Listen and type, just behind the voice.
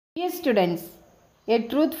Dear students, a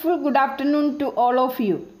truthful good afternoon to all of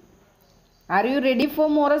you. Are you ready for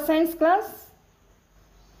moral science class?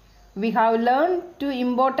 We have learned two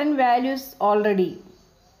important values already.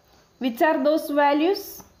 Which are those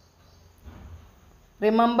values?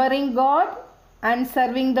 Remembering God and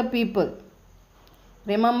serving the people.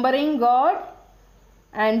 Remembering God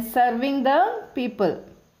and serving the people.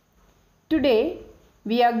 Today,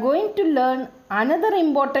 we are going to learn another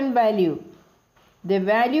important value. The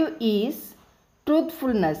value is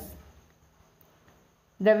truthfulness.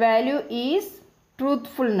 The value is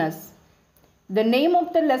truthfulness. The name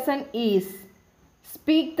of the lesson is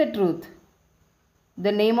Speak the Truth.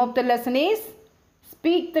 The name of the lesson is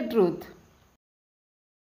Speak the Truth.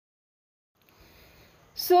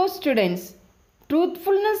 So students,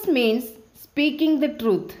 truthfulness means speaking the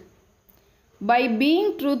truth. By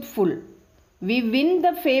being truthful, we win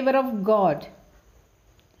the favor of God.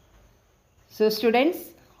 So students,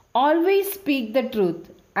 always speak the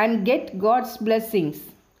truth and get God's blessings.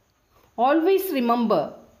 Always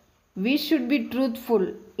remember, we should be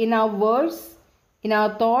truthful in our words, in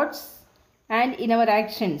our thoughts, and in our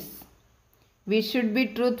actions. We should be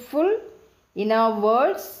truthful in our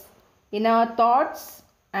words, in our thoughts,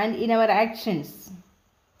 and in our actions.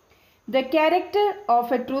 The character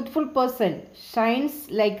of a truthful person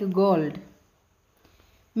shines like gold.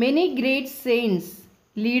 Many great saints,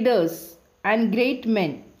 leaders, and great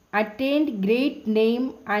men attained great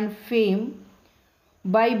name and fame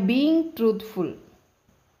by being truthful.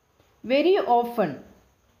 Very often,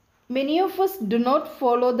 many of us do not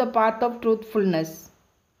follow the path of truthfulness.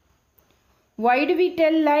 Why do we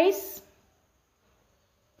tell lies?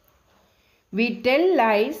 We tell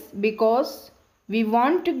lies because we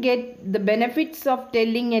want to get the benefits of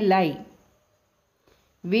telling a lie.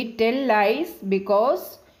 We tell lies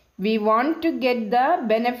because we want to get the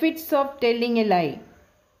benefits of telling a lie.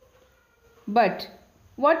 But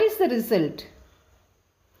what is the result?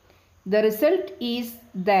 The result is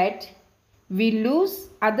that we lose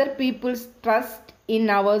other people's trust in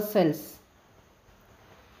ourselves.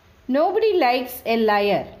 Nobody likes a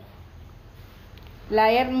liar.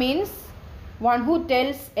 Liar means one who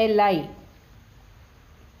tells a lie.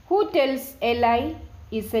 Who tells a lie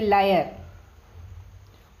is a liar.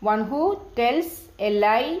 One who tells a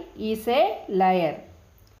lie is a liar.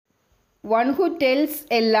 One who tells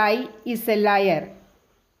a lie is a liar.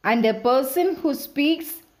 And a person who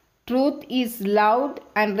speaks truth is loved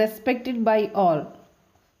and respected by all.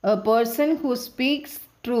 A person who speaks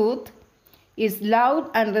truth is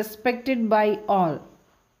loved and respected by all.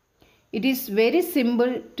 It is very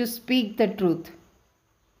simple to speak the truth.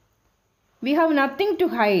 We have nothing to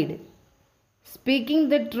hide. Speaking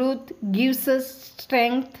the truth gives us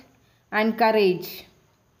strength and courage.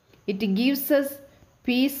 It gives us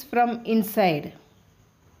peace from inside.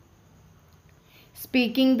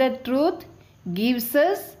 Speaking the truth gives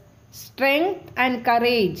us strength and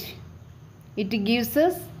courage. It gives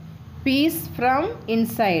us peace from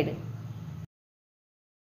inside.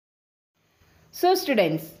 So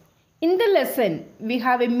students, in the lesson we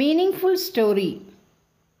have a meaningful story.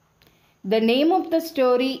 The name of the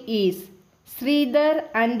story is Sridhar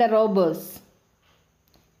and the Robbers.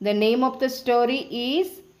 The name of the story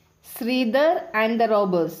is Sridhar and the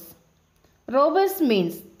Robbers. Robbers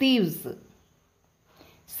means thieves.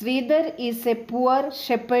 Sridhar is a poor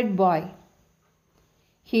shepherd boy.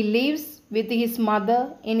 He lives with his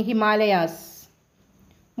mother in Himalayas.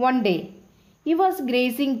 One day, he was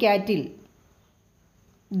grazing cattle.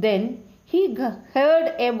 Then he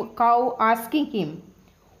heard a cow asking him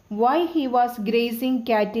why he was grazing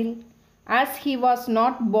cattle, as he was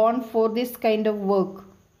not born for this kind of work.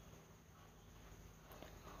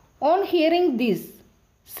 On hearing this,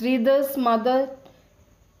 Sridhar's mother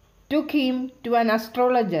took him to an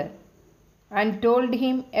astrologer and told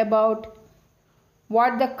him about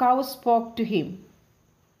what the cow spoke to him.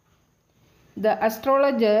 The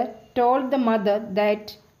astrologer told the mother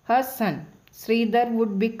that her son, Sridhar,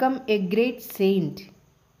 would become a great saint.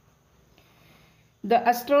 The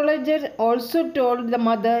astrologer also told the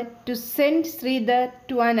mother to send Sridhar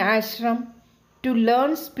to an ashram to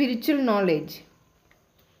learn spiritual knowledge.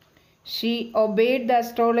 She obeyed the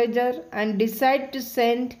astrologer and decided to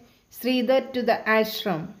send Sridhar to the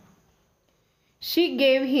ashram. She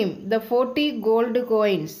gave him the 40 gold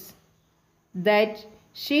coins that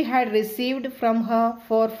she had received from her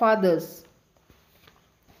forefathers.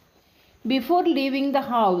 Before leaving the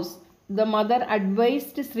house, the mother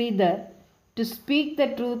advised Sridhar to speak the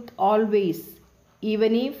truth always,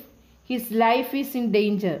 even if his life is in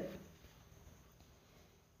danger.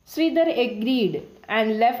 Sridhar agreed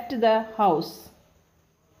and left the house.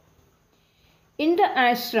 In the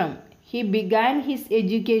ashram, he began his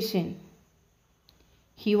education.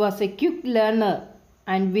 He was a quick learner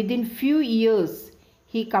and within few years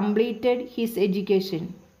he completed his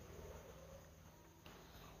education.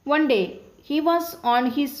 One day he was on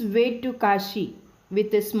his way to Kashi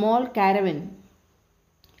with a small caravan.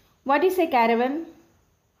 What is a caravan?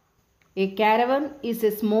 A caravan is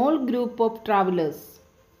a small group of travelers.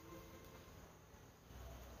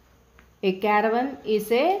 A caravan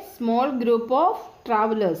is a small group of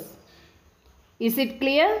travelers. Is it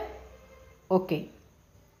clear? Okay.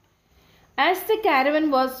 As the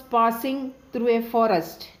caravan was passing through a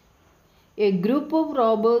forest, a group of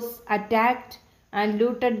robbers attacked and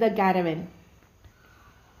looted the caravan.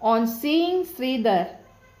 On seeing Sridhar,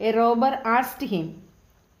 a robber asked him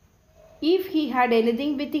if he had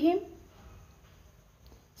anything with him.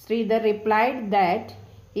 Sridhar replied that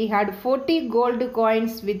he had 40 gold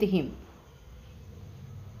coins with him.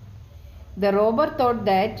 The robber thought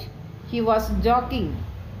that he was joking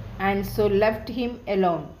and so left him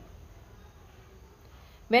alone.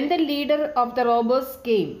 When the leader of the robbers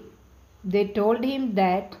came, they told him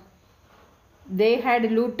that they had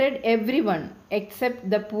looted everyone except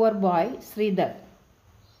the poor boy Sridhar.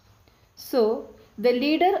 So the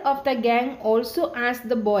leader of the gang also asked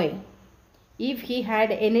the boy if he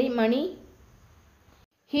had any money.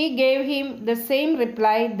 He gave him the same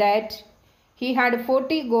reply that he had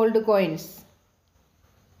 40 gold coins.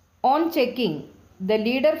 On checking, the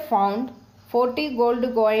leader found 40 gold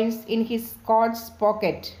coins in his coat's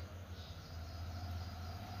pocket.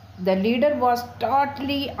 The leader was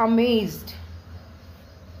totally amazed.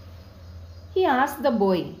 He asked the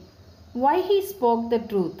boy why he spoke the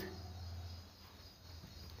truth.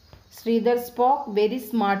 Sridhar spoke very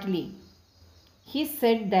smartly. He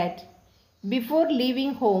said that before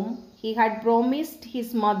leaving home, he had promised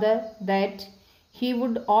his mother that he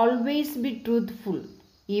would always be truthful,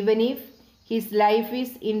 even if his life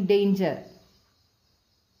is in danger.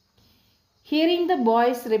 Hearing the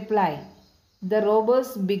boy's reply, the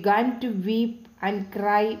robbers began to weep and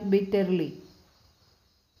cry bitterly.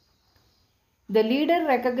 The leader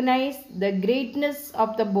recognized the greatness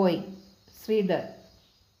of the boy, Sridhar.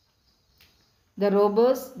 The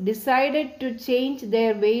robbers decided to change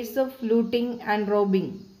their ways of looting and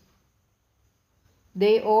robbing.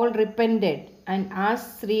 They all repented and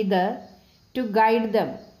asked Sridhar to guide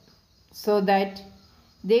them so that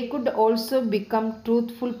they could also become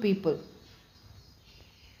truthful people.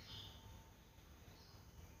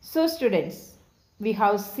 So students, we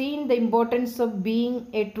have seen the importance of being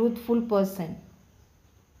a truthful person.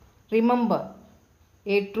 Remember,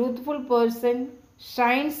 a truthful person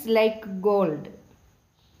shines like gold.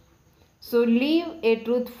 So live a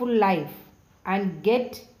truthful life and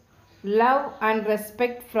get love and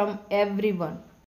respect from everyone.